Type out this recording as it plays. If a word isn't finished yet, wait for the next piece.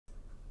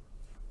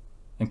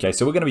Okay,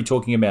 so we're going to be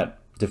talking about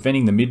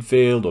defending the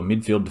midfield or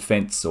midfield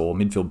defense or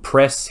midfield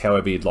press,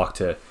 however you'd like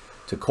to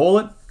call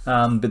it.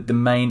 But the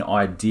main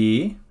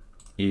idea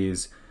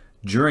is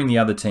during the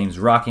other team's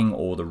rucking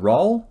or the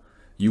roll,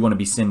 you want to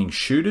be sending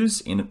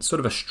shooters in sort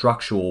of a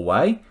structural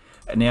way.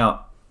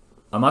 Now,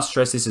 I must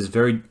stress this is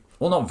very,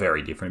 well, not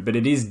very different, but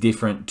it is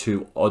different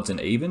to odds and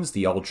evens,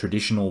 the old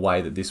traditional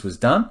way that this was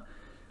done.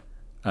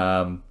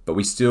 But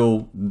we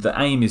still, the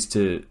aim is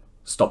to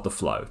stop the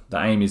flow.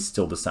 The aim is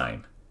still the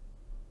same.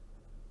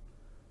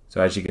 So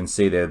as you can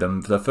see there,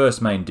 the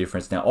first main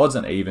difference. Now, odds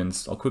and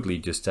evens, I'll quickly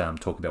just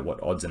talk about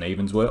what odds and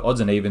evens were. Odds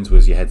and evens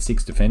was you had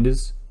 6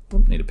 defenders.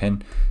 Oop, need a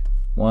pen.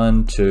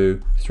 1,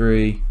 2,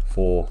 3,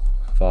 4,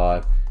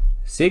 5,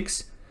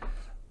 6.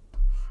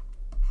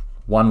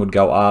 One would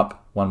go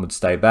up, one would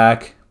stay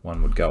back,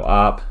 one would go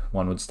up,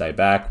 one would stay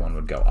back, one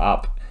would go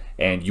up,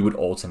 and you would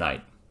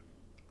alternate.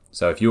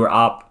 So if you were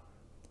up,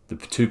 the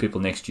 2 people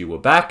next to you were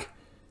back,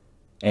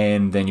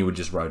 and then you would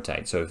just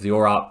rotate. So if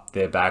you're up,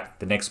 they're back,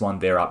 the next one,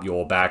 they're up,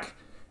 you're back,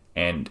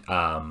 and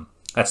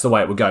that's the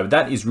way it would go.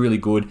 That is really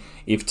good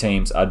if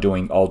teams are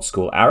doing old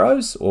school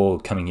arrows or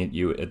coming at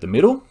you at the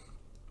middle.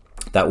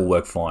 That will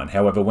work fine.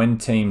 However, when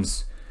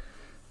teams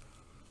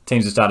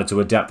have started to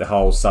adapt the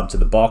whole sub to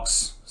the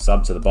box,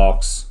 sub to the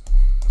box,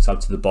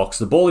 sub to the box,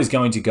 the ball is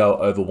going to go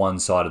over one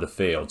side of the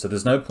field. So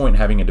there's no point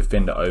having a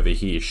defender over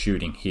here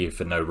shooting here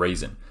for no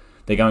reason.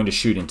 They're going to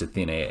shoot into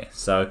thin air.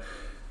 So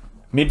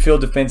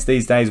midfield defense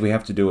these days, we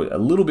have to do it a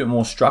little bit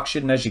more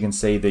structured. And as you can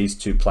see, these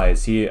 2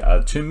 players here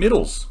are 2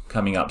 middles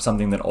coming up,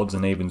 something that odds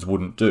and evens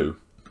wouldn't do.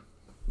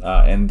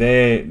 And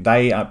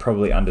they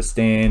probably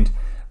understand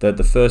that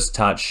the first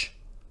touch,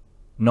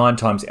 9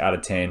 times out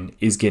of 10,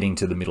 is getting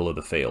to the middle of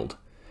the field.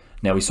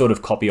 Now, we sort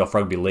of copy off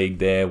rugby league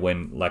there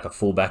when like a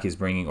fullback is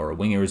bringing or a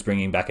winger is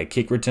bringing back a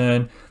kick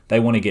return. They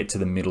want to get to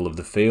the middle of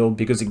the field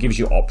because it gives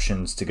you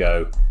options to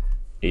go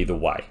either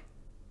way.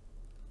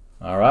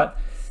 All right.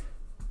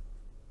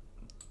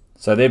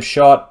 So they've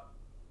shot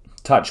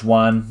touch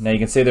 1. Now you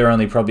can see they're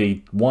only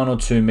probably 1 or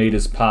 2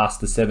 meters past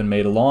the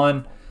 7-meter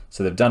line.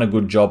 So they've done a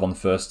good job on the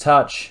first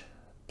touch.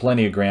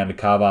 Plenty of ground to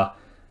cover.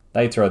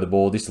 They throw the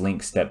ball. This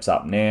link steps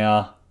up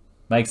now,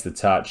 makes the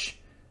touch,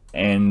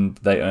 and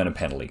they earn a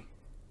penalty.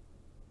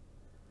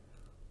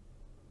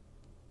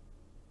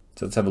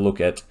 So let's have a look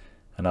at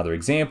another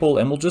example,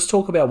 and we'll just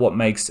talk about what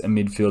makes a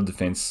midfield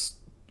defense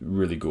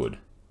really good.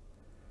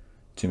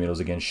 2 middles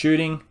against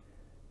shooting.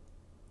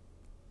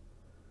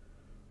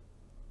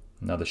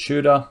 Another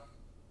shooter.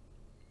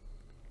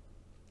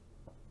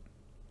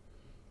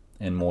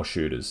 And more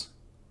shooters.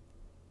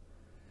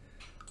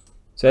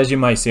 So as you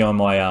may see on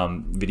my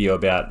video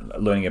about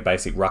learning a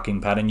basic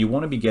rucking pattern, you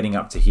want to be getting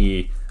up to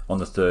here on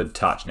the 3rd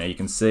touch. Now you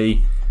can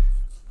see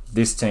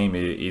this team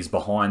is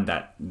behind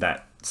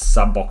that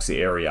sub-box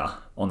area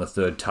on the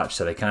 3rd touch,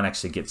 so they can't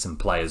actually get some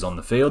players on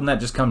the field, and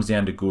that just comes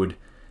down to good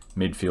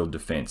midfield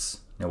defense.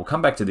 Now we'll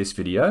come back to this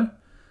video.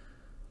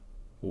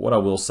 What I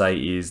will say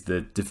is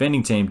the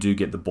defending team do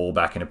get the ball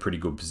back in a pretty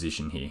good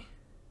position here.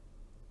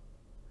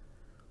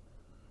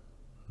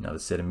 Another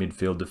set of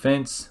midfield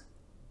defense.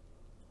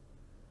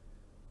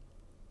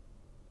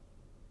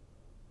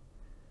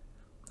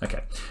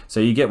 Okay,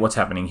 so you get what's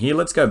happening here.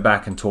 Let's go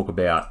back and talk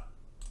about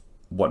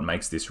what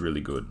makes this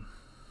really good.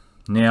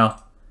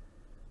 Now,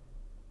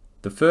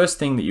 the first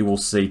thing that you will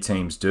see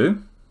teams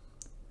do,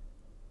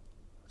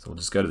 so we'll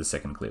just go to the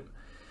second clip,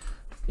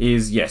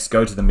 is yes,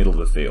 go to the middle of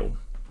the field.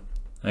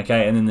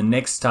 Okay, and then the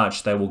next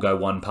touch, they will go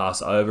 1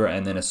 pass over,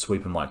 and then a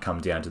sweeper might come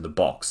down to the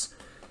box.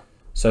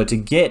 So to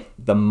get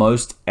the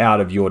most out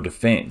of your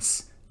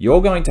defense,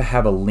 you're going to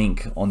have a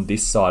link on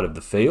this side of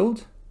the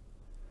field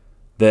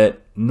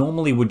that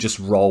normally would just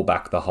roll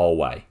back the whole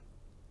way.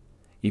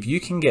 If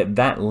you can get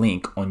that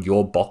link on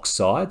your box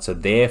side, so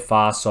their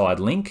far side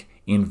link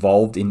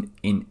involved in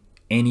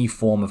any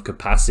form of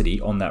capacity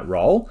on that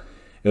roll,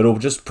 it'll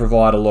just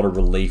provide a lot of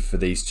relief for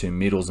these 2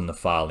 middles and the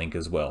far link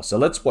as well. So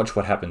let's watch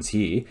what happens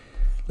here.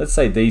 Let's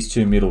say these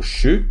 2 middles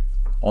shoot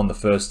on the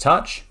first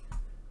touch,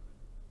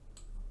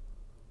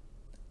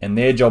 and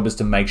their job is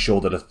to make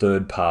sure that a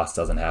 3rd pass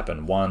doesn't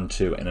happen. 1,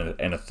 2, and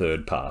a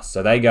 3rd pass.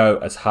 So they go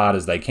as hard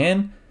as they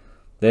can.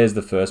 There's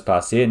the first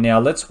pass here. Now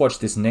let's watch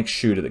this next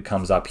shooter that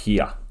comes up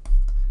here.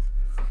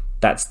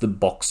 That's the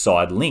box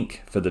side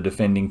link for the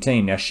defending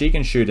team. Now she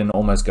can shoot and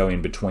almost go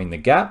in between the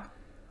gap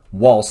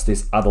whilst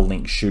this other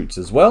link shoots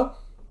as well.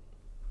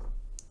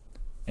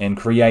 And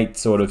create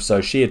sort of, so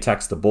she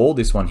attacks the ball.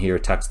 This one here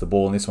attacks the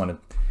ball, and this one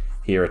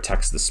here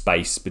attacks the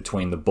space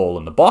between the ball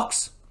and the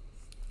box.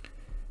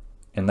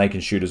 And they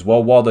can shoot as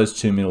well while those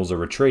 2 middles are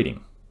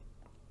retreating.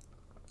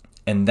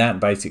 And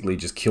that basically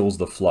just kills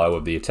the flow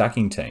of the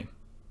attacking team,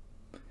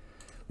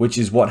 which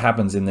is what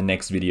happens in the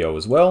next video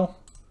as well.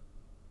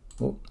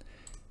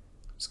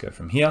 Let's go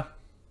from here.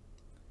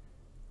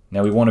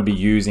 Now we want to be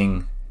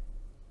using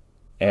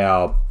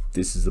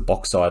this is the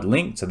box side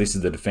link. So this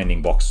is the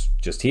defending box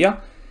just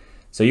here.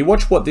 So you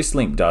watch what this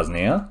link does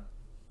now.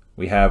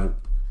 We have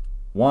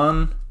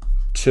 1,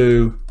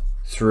 2,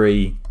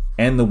 3,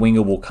 and the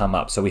winger will come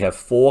up. So we have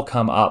 4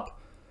 come up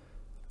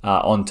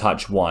on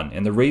touch 1.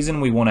 And the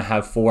reason we want to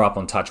have 4 up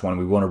on touch 1,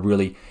 we want to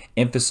really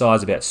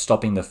emphasize about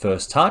stopping the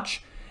first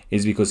touch,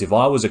 is because if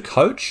I was a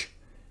coach,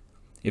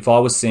 if I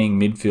was seeing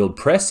midfield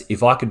press,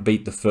 if I could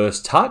beat the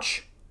first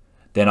touch,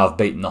 then I've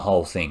beaten the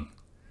whole thing.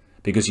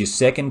 Because your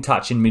second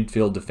touch in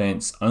midfield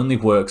defense only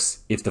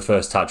works if the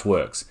first touch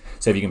works.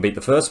 So if you can beat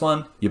the first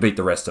one, you beat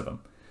the rest of them.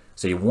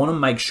 So you want to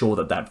make sure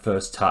that that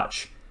first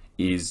touch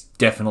is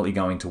definitely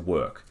going to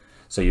work.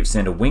 So you've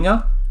sent a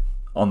winger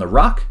on the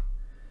ruck.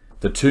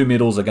 The 2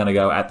 middles are going to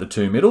go at the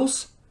 2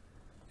 middles.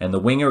 And the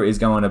winger is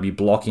going to be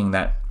blocking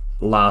that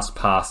last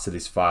pass to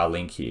this far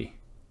link here.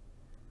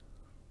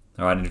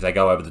 All right, and if they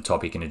go over the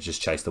top, he can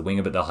just chase the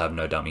winger, but they'll have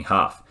no dummy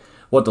half.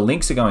 What the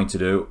links are going to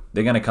do,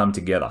 they're going to come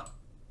together.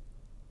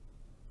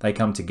 They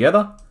come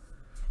together.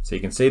 So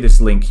you can see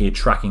this link here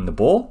tracking the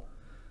ball.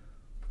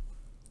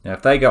 Now,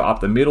 if they go up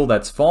the middle,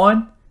 that's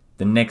fine.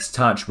 The next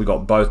touch, we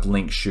got both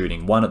links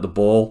shooting. One at the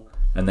ball,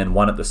 and then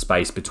one at the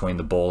space between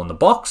the ball and the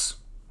box,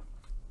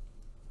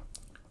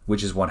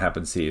 which is what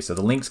happens here. So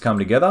the links come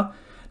together.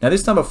 Now,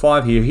 this number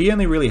 5 here, he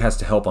only really has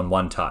to help on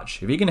 1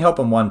 touch. If he can help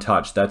on 1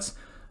 touch, that's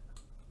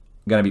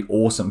going to be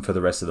awesome for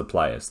the rest of the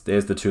players.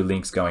 There's the 2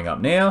 links going up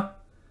now.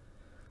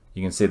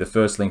 You can see the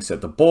first link's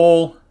at the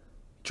ball.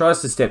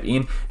 Tries to step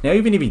in. Now,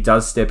 even if he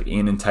does step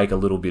in and take a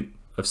little bit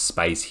of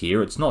space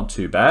here, it's not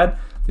too bad.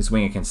 This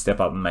winger can step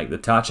up and make the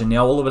touch. And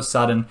now all of a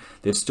sudden,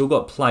 they've still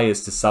got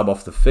players to sub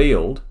off the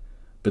field,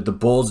 but the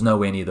ball's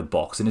nowhere near the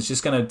box. And it's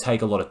just going to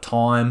take a lot of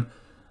time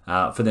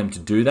for them to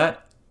do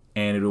that.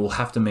 And it will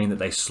have to mean that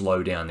they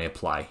slow down their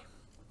play.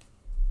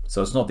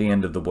 So it's not the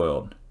end of the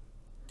world.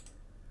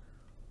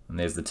 And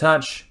there's the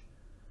touch.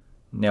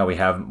 Now we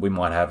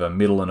might have a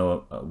middle and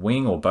a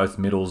wing, or both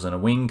middles and a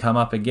wing come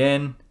up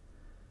again.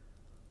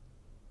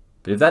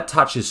 But if that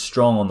touch is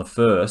strong on the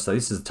first, so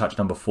this is touch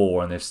number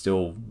 4, and they're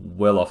still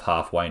well off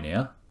halfway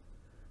now,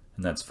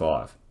 and that's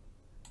 5.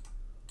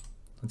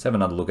 Let's have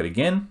another look at it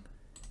again.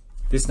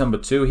 This number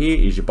 2 here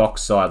is your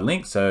box side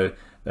link, so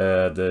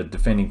the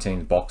defending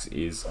team's box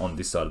is on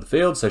this side of the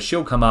field, so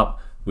she'll come up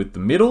with the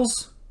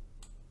middles.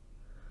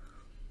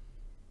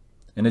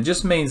 And it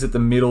just means that the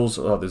middles,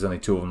 oh, there's only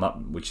 2 of them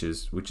up, which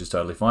is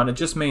totally fine. It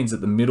just means that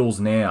the middles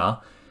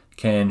now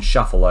can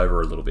shuffle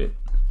over a little bit.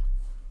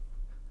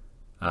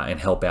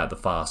 And help out the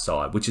far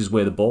side, which is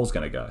where the ball's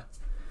going to go.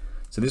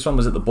 So this one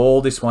was at the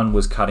ball. This one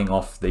was cutting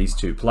off these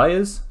 2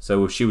 players.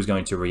 So if she was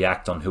going to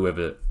react on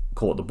whoever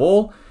caught the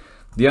ball,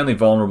 the only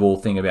vulnerable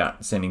thing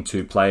about sending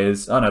 2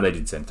 players... Oh, no, they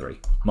did send 3.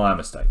 My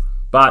mistake.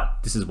 But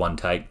this is 1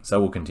 take, so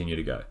we'll continue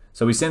to go.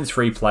 So we send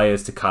 3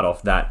 players to cut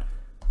off that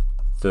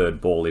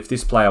 3rd ball. If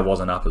this player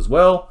wasn't up as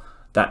well,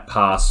 that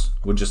pass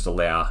would just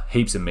allow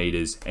heaps of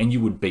meters, and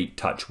you would beat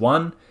touch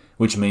 1,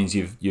 which means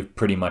you've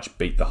pretty much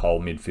beat the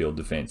whole midfield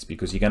defense,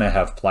 because you're going to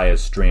have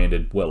players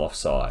stranded well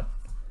offside.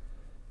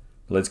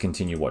 Let's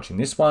continue watching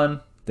this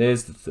one.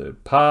 There's the 3rd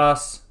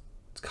pass.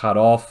 It's cut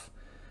off.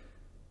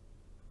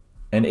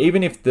 And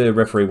even if the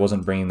referee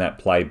wasn't bringing that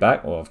play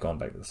back, I've gone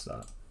back to the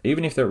start.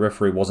 Even if the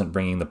referee wasn't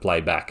bringing the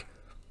play back,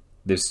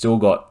 they've still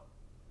got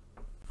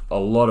a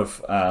lot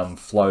of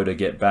flow to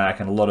get back,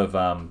 and a lot of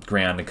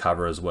ground to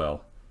cover as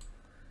well.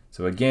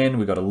 So again,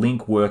 we've got a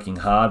link working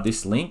hard.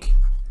 This link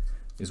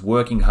is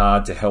working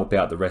hard to help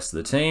out the rest of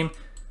the team,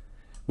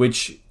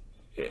 which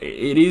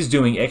it is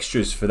doing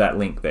extras for that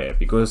link there,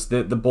 because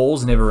the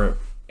ball's never,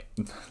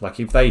 like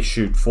if they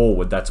shoot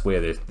forward, that's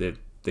where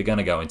they're going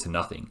to go into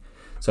nothing.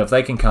 So if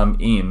they can come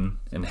in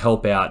and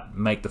help out,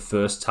 make the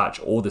first touch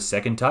or the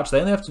second touch, they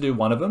only have to do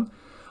one of them.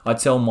 I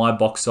tell my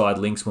box side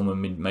links when we're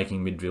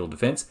making midfield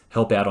defense,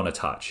 help out on a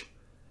touch.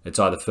 It's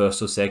either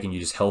first or second, you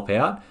just help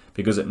out,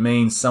 because it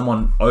means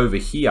someone over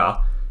here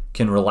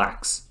can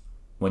relax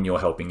when you're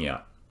helping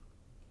out.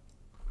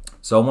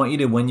 So I want you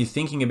to, when you're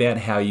thinking about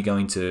how you're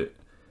going to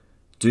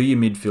do your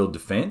midfield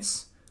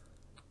defense,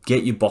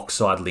 get your box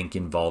side link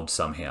involved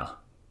somehow.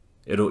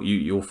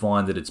 You'll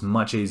find that it's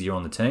much easier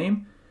on the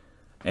team,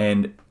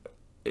 and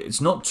it's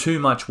not too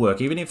much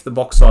work. Even if the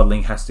box side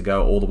link has to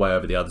go all the way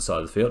over the other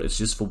side of the field, it's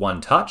just for 1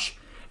 touch,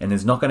 and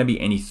there's not going to be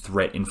any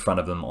threat in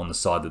front of them on the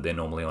side that they're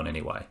normally on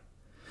anyway.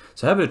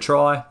 So have it a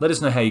try. Let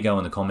us know how you go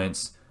in the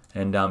comments,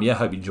 and yeah, I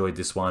hope you enjoyed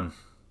this one,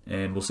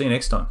 and we'll see you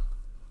next time.